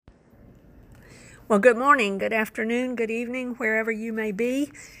Well, good morning, good afternoon, good evening, wherever you may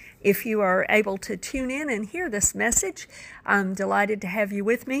be. If you are able to tune in and hear this message, I'm delighted to have you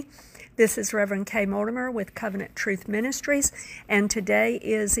with me. This is Reverend Kay Mortimer with Covenant Truth Ministries, and today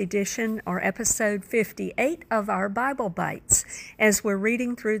is edition or episode 58 of our Bible Bites as we're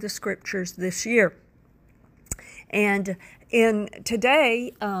reading through the scriptures this year. And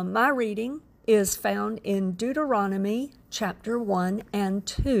today, my reading is found in Deuteronomy chapter 1 and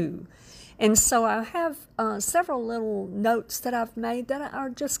 2. And so I have several little notes that I've made that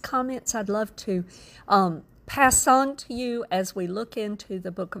are just comments I'd love to pass on to you as we look into the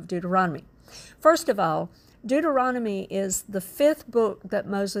book of Deuteronomy. First of all, Deuteronomy is the fifth book that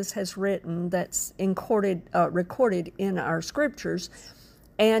Moses has written that's recorded in our scriptures.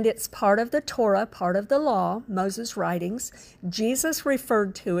 And it's part of the Torah, part of the law, Moses' writings. Jesus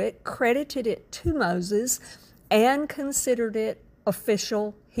referred to it, credited it to Moses, and considered it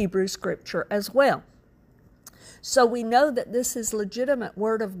official Hebrew scripture as well. So we know that this is legitimate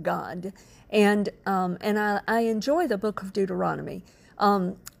word of God, and I enjoy the book of Deuteronomy.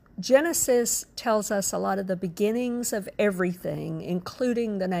 Genesis tells us a lot of the beginnings of everything,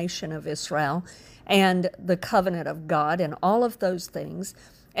 including the nation of Israel and the covenant of God and all of those things.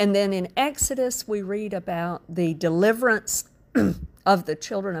 And then in Exodus, we read about the deliverance of the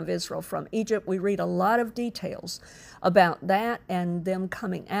children of Israel from Egypt. We read a lot of details about that and them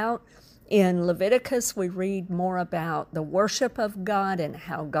coming out. In Leviticus, we read more about the worship of God and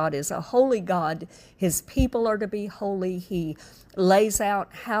how God is a holy God. His people are to be holy. He lays out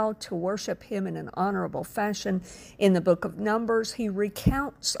how to worship Him in an honorable fashion. In the book of Numbers, he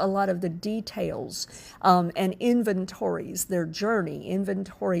recounts a lot of the details and inventories, their journey,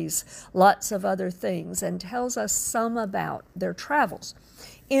 inventories lots of other things, and tells us some about their travels.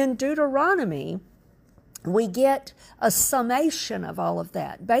 In Deuteronomy, we get a summation of all of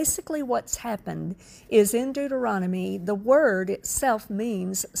that. Basically, what's happened is in Deuteronomy, the word itself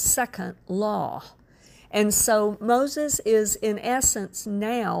means second law. And so Moses is, in essence,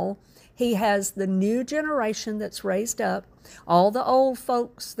 now he has the new generation that's raised up. All the old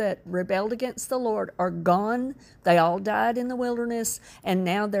folks that rebelled against the Lord are gone. They all died in the wilderness, and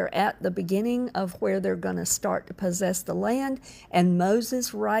now they're at the beginning of where they're going to start to possess the land. And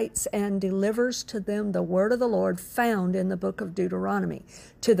Moses writes and delivers to them the word of the Lord found in the book of Deuteronomy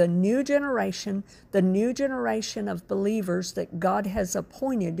to the new generation of believers that God has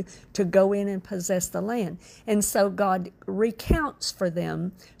appointed to go in and possess the land. And so God recounts for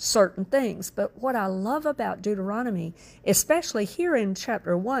them certain things. But what I love about Deuteronomy, especially here in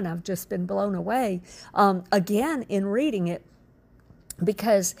chapter 1, I've just been blown away again in reading it,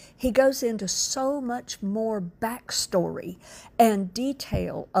 because he goes into so much more backstory and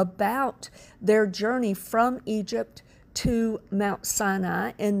detail about their journey from Egypt to Mount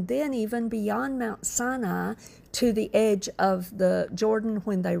Sinai, and then even beyond Mount Sinai to the edge of the Jordan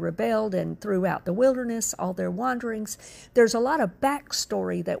when they rebelled, and throughout the wilderness, all their wanderings. There's a lot of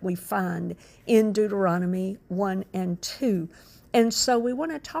backstory that we find in Deuteronomy 1 and 2. And so we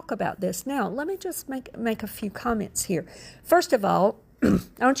want to talk about this. Now, let me just make a few comments here. First of all, I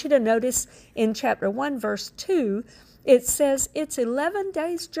want you to notice in chapter 1, verse 2, it says it's 11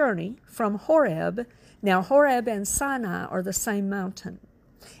 days' journey from Horeb. Now, Horeb and Sinai are the same mountain,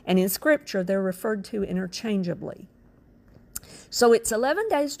 and in Scripture they're referred to interchangeably. So it's 11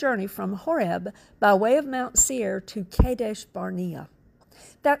 days' journey from Horeb by way of Mount Seir to Kadesh Barnea.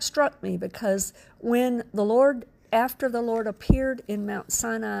 That struck me because after the Lord appeared in Mount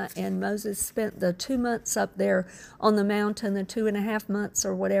Sinai and Moses spent the 2 months up there on the mountain, the 2.5 months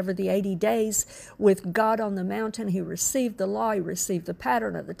or whatever, the 80 days with God on the mountain, he received the law, he received the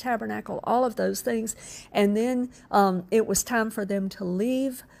pattern of the tabernacle, all of those things. And then it was time for them to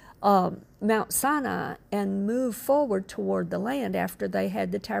leave Mount Sinai and move forward toward the land after they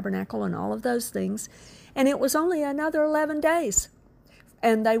had the tabernacle and all of those things. And it was only another 11 days.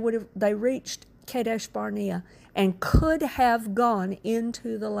 And they reached Kadesh Barnea and could have gone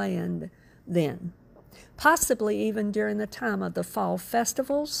into the land then, possibly even during the time of the fall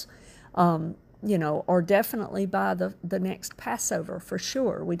festivals, or definitely by the next Passover for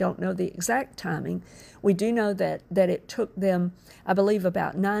sure. We don't know the exact timing. We do know that it took them, I believe,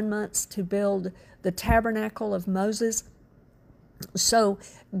 about 9 months to build the tabernacle of Moses. So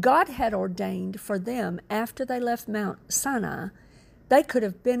God had ordained for them, after they left Mount Sinai, they could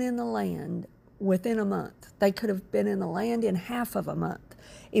have been in the land within a month. They could have been in the land in half of a month.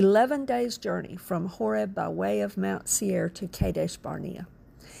 11 days' journey from Horeb by way of Mount Seir to Kadesh Barnea.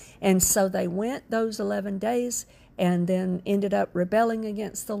 And so they went those 11 days, and then ended up rebelling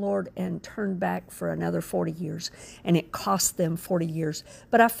against the Lord and turned back for another 40 years. And it cost them 40 years.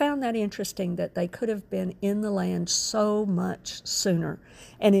 But I found that interesting that they could have been in the land so much sooner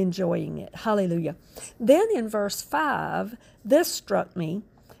and enjoying it. Hallelujah. Then in verse 5, this struck me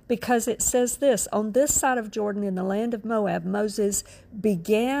because it says this, on this side of Jordan in the land of Moab, Moses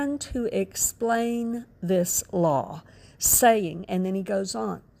began to explain this law, saying, and then he goes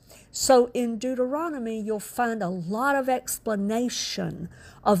on. So in Deuteronomy, you'll find a lot of explanation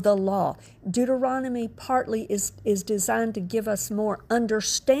of the law. Deuteronomy partly is designed to give us more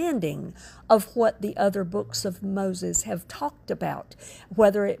understanding of what the other books of Moses have talked about,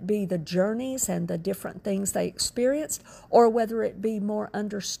 whether it be the journeys and the different things they experienced, or whether it be more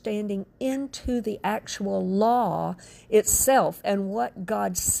understanding into the actual law itself and what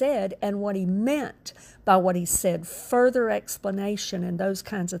God said and what he meant by what he said, further explanation and those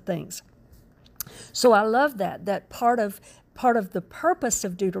kinds of things. So I love that part of the purpose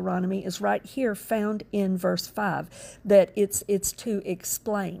of Deuteronomy is right here found in verse 5, that it's to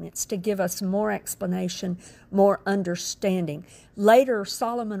explain, it's to give us more explanation, more understanding. Later,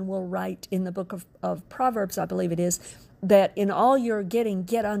 Solomon will write in the book of Proverbs, I believe it is, that in all you're getting,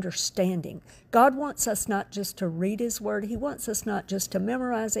 get understanding. God wants us not just to read his word. He wants us not just to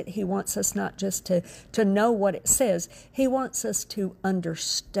memorize it. He wants us not just to know what it says. He wants us to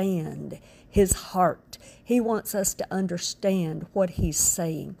understand his heart. He wants us to understand what he's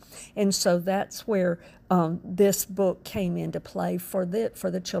saying. And so that's where this book came into play for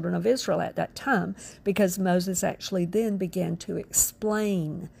the children of Israel at that time, because Moses actually then began to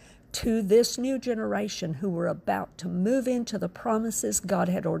explain to this new generation who were about to move into the promises God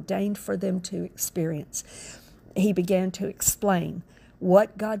had ordained for them to experience. He began to explain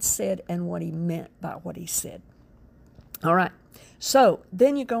what God said and what he meant by what he said. All right, so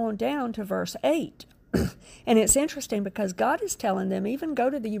then you go on down to verse 8. And it's interesting because God is telling them, even go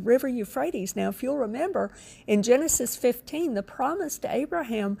to the river Euphrates. Now, if you'll remember, in Genesis 15, the promise to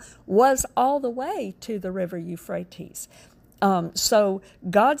Abraham was all the way to the river Euphrates. So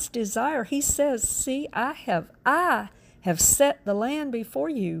God's desire, he says, see, I have set the land before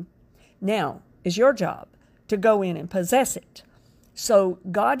you. Now is your job to go in and possess it. So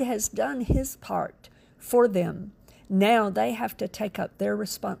God has done his part for them. Now they have to take up their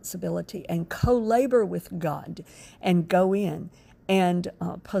responsibility and co-labor with God and go in and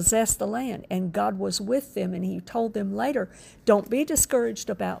possess the land. And God was with them, and he told them later, don't be discouraged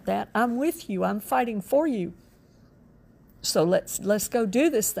about that. I'm with you. I'm fighting for you. So let's go do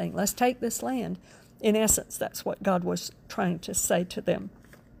this thing. Let's take this land. In essence, that's what God was trying to say to them.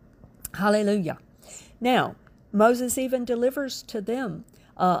 Hallelujah. Now, Moses even delivers to them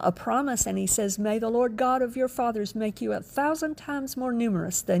a promise, and he says, may the Lord God of your fathers make you 1,000 times more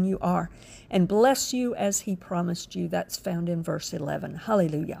numerous than you are, and bless you as he promised you. That's found in verse 11.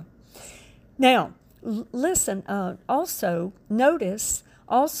 Hallelujah. Now, listen, notice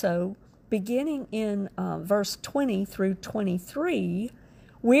also, beginning in verse 20 through 23,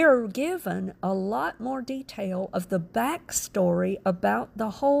 we are given a lot more detail of the backstory about the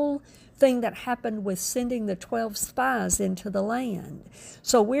whole thing that happened with sending the 12 spies into the land.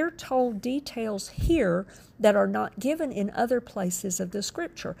 So we're told details here that are not given in other places of the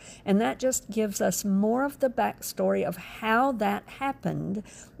scripture. And that just gives us more of the backstory of how that happened,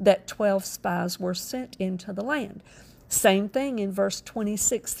 that 12 spies were sent into the land. Same thing in verse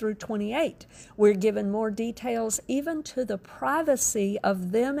 26 through 28. We're given more details even to the privacy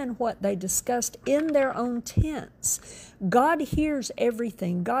of them and what they discussed in their own tents. God hears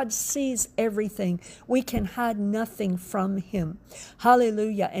everything. God sees everything. We can hide nothing from him.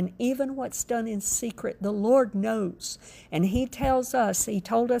 Hallelujah. And even what's done in secret, the Lord knows. And he tells us, he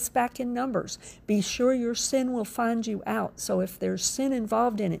told us back in Numbers, be sure your sin will find you out. So if there's sin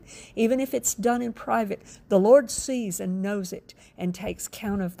involved in it, even if it's done in private, the Lord sees and knows it and takes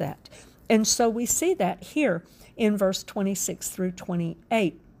count of that. And so we see that here in verse 26 through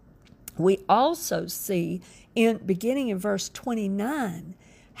 28. We also see beginning in verse 29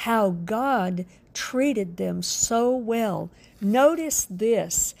 how God treated them so well. Notice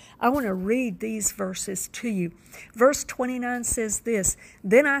this. I want to read these verses to you. Verse 29 says this,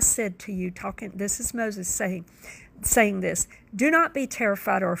 then I said to you, this is Moses saying this, do not be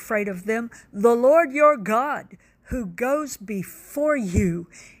terrified or afraid of them. The Lord your God, who goes before you,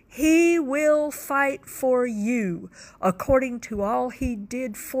 he will fight for you according to all he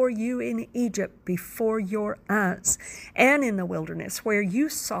did for you in Egypt before your eyes and in the wilderness, where you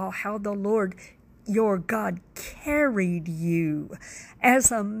saw how the Lord your God carried you as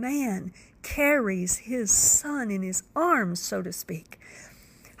a man carries his son in his arms, so to speak.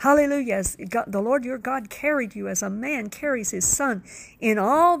 Hallelujah. As God, the Lord your God carried you as a man carries his son in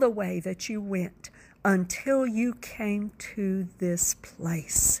all the way that you went until you came to this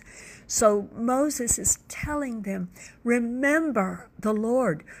place. So Moses is telling them, remember the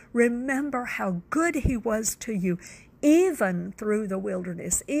Lord. Remember how good he was to you, even through the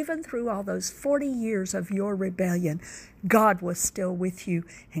wilderness, even through all those 40 years of your rebellion. God was still with you,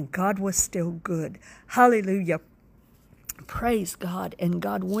 and God was still good. Hallelujah. Praise God. And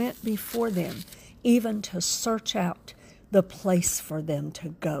God went before them, even to search out the place for them to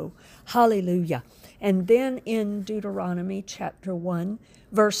go. Hallelujah. And then in Deuteronomy chapter 1,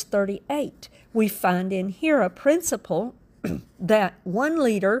 verse 38, we find in here a principle that one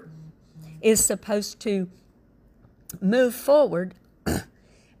leader is supposed to move forward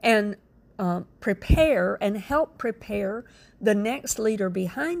and prepare and help prepare the next leader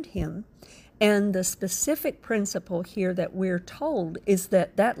behind him. And the specific principle here that we're told is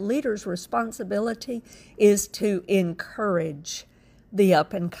that that leader's responsibility is to encourage the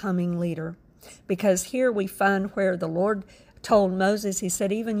up-and-coming leader. Because here we find where the Lord told Moses, he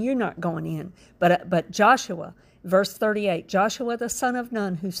said, even you're not going in. But Joshua, verse 38, Joshua the son of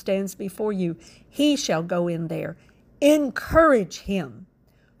Nun who stands before you, he shall go in there. Encourage him,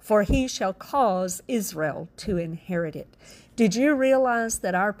 for he shall cause Israel to inherit it. Did you realize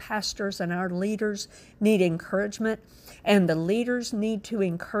that our pastors and our leaders need encouragement? And the leaders need to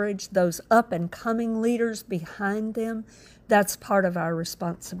encourage those up-and-coming leaders behind them? That's part of our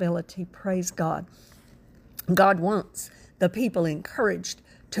responsibility. Praise God. God wants the people encouraged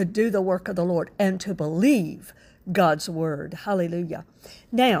to do the work of the Lord and to believe God's word. Hallelujah.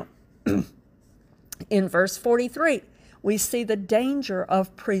 Now, in verse 43, we see the danger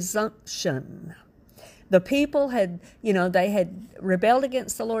of presumption. The people had, they had rebelled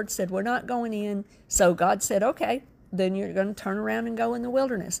against the Lord, said, we're not going in. So God said, okay, then you're going to turn around and go in the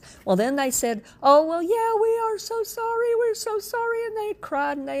wilderness. Well, then they said, oh, well, yeah, we are so sorry. We're so sorry. And they had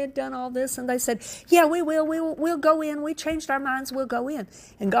cried and they had done all this. And they said, yeah, we will. We'll go in. We changed our minds. We'll go in.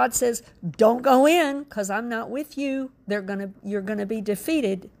 And God says, don't go in because I'm not with you. You're going to be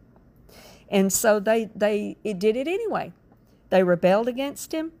defeated. And so they did it anyway. They rebelled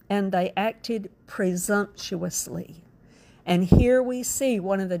against him and they acted presumptuously. And here we see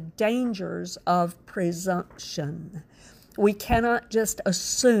one of the dangers of presumption. We cannot just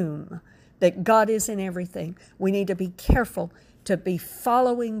assume that God is in everything. We need to be careful to be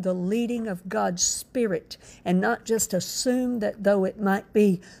following the leading of God's Spirit and not just assume that though it might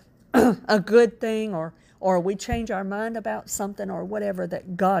be a good thing or we change our mind about something or whatever,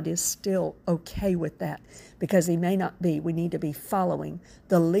 that God is still okay with that, because he may not be. We need to be following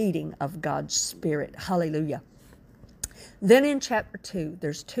the leading of God's Spirit. Hallelujah. Then in chapter 2,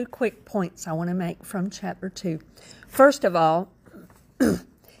 there's 2 quick points I want to make from chapter 2. First of all,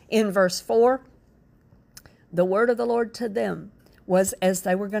 in verse 4, the word of the Lord to them was as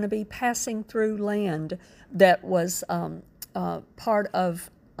they were going to be passing through land that was not part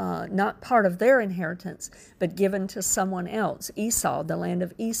of their inheritance, but given to someone else, Esau, the land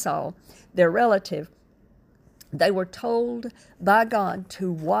of Esau, their relative. They were told by God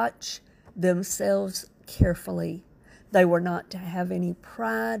to watch themselves carefully. They were not to have any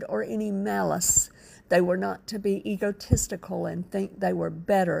pride or any malice. They were not to be egotistical and think they were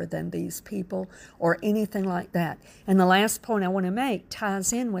better than these people or anything like that. And the last point I want to make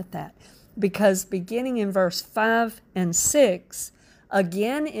ties in with that, because beginning in verse 5 and 6,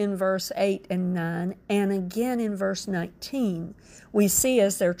 again in verse 8 and 9, and again in verse 19, we see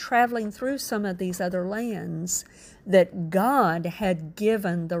as they're traveling through some of these other lands that God had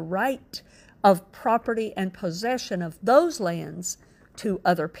given the right of property and possession of those lands to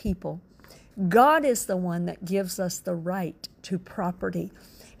other people. God is the one that gives us the right to property.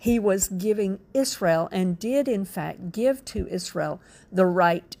 He was giving Israel, and did in fact give to Israel, the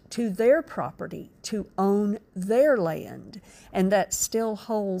right to their property, to own their land. And that still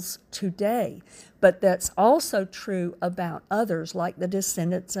holds today. But that's also true about others, like the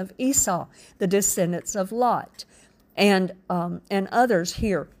descendants of Esau, the descendants of Lot, and others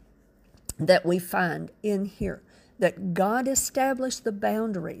here that we find in here, that God established the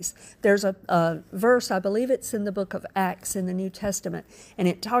boundaries. There's a verse, I believe it's in the book of Acts in the New Testament, and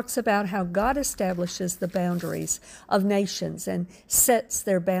it talks about how God establishes the boundaries of nations and sets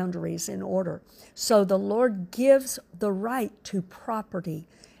their boundaries in order. So the Lord gives the right to property,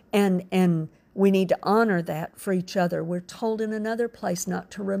 and we need to honor that for each other. We're told in another place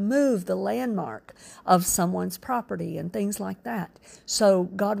not to remove the landmark of someone's property and things like that. So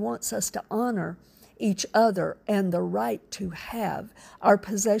God wants us to honor each other and the right to have our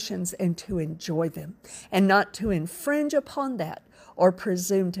possessions and to enjoy them, and not to infringe upon that or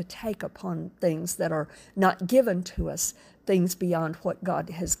presume to take upon things that are not given to us, things beyond what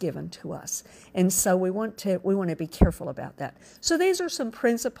God has given to us. And so we want to be careful about that. So these are some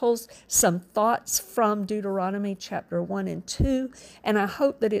principles, some thoughts from Deuteronomy chapter 1 and 2, and I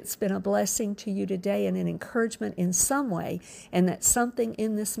hope that it's been a blessing to you today and an encouragement in some way, and that something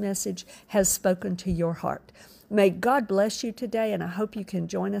in this message has spoken to your heart. May God bless you today, and I hope you can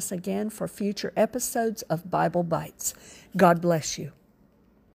join us again for future episodes of Bible Bites. God bless you.